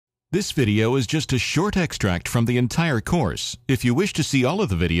This video is just a short extract from the entire course. If you wish to see all of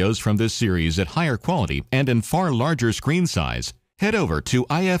the videos from this series at higher quality and in far larger screen size, head over to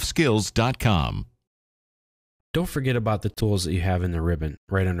ifskills.com. Don't forget about the tools that you have in the ribbon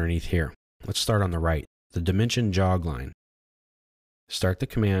right underneath here. Let's start on the right, the dimension jog line. Start the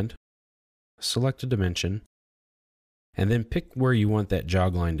command, select a dimension, and then pick where you want that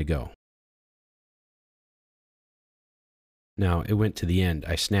jog line to go. Now, it went to the end.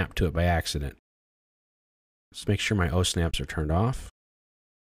 I snapped to it by accident. Let's make sure my O snaps are turned off.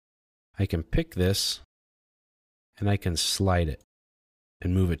 I can pick this, and I can slide it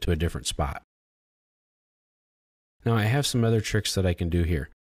and move it to a different spot. Now, I have some other tricks that I can do here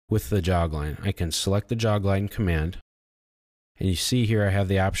with the jog line. I can select the jog line command, and you see here I have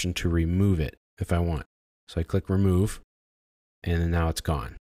the option to remove it if I want. So I click remove, and now it's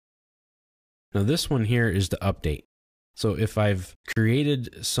gone. Now, this one here is the update. So if I've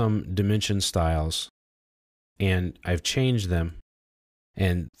created some dimension styles and I've changed them,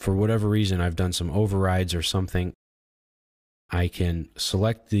 and for whatever reason I've done some overrides or something, I can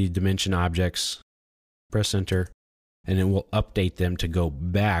select the dimension objects, press enter, and it will update them to go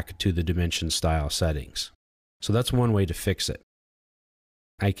back to the dimension style settings. So that's one way to fix it.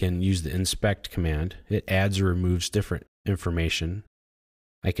 I can use the inspect command. It adds or removes different information.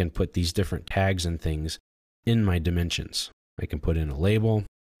 I can put these different tags and things in my dimensions. I can put in a label,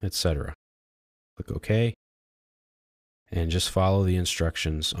 etc. Click OK, and just follow the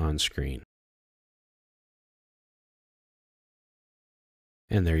instructions on screen.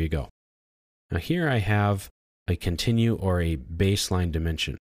 And there you go. Now here I have a continue or a baseline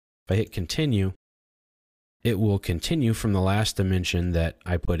dimension. If I hit continue, it will continue from the last dimension that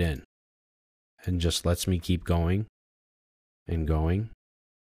I put in, and just lets me keep going and going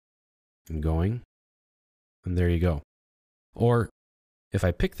and going. And there you go. Or if I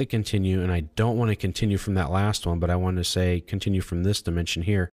pick the continue and I don't want to continue from that last one, but I want to say continue from this dimension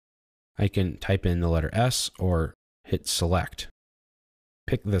here, I can type in the letter S or hit select.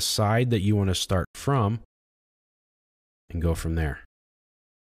 Pick the side that you want to start from and go from there.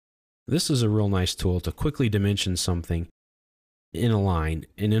 This is a real nice tool to quickly dimension something in a line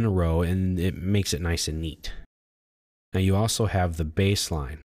and in a row, and it makes it nice and neat. Now you also have the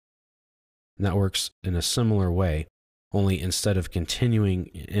baseline. And that works in a similar way, only instead of continuing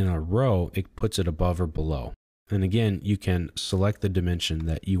in a row, it puts it above or below. And again, you can select the dimension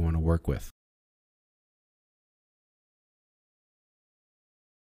that you want to work with.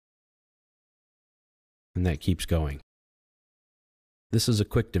 And that keeps going. This is a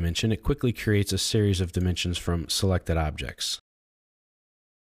quick dimension. It quickly creates a series of dimensions from selected objects.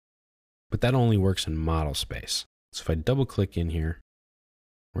 But that only works in model space. So if I double click in here,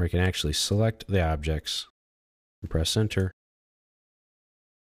 where I can actually select the objects and press enter.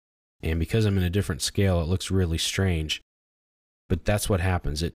 And because I'm in a different scale, it looks really strange. But that's what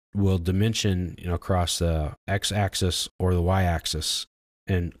happens. It will dimension across the x-axis or the y-axis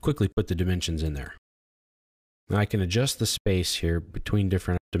and quickly put the dimensions in there. Now I can adjust the space here between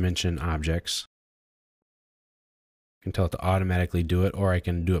different dimension objects. I can tell it to automatically do it, or I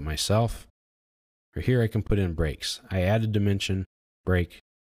can do it myself. Or here I can put in breaks. I add a dimension break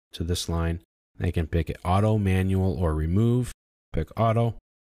to this line. I can pick it auto, manual, or remove. Pick auto,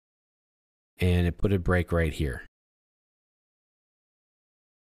 and it put a break right here.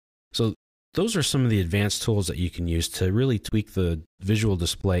 So those are some of the advanced tools that you can use to really tweak the visual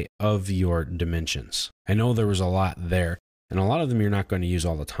display of your dimensions. I know there was a lot there, and a lot of them you're not going to use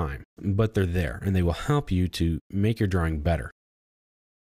all the time, but they're there, and they will help you to make your drawing better.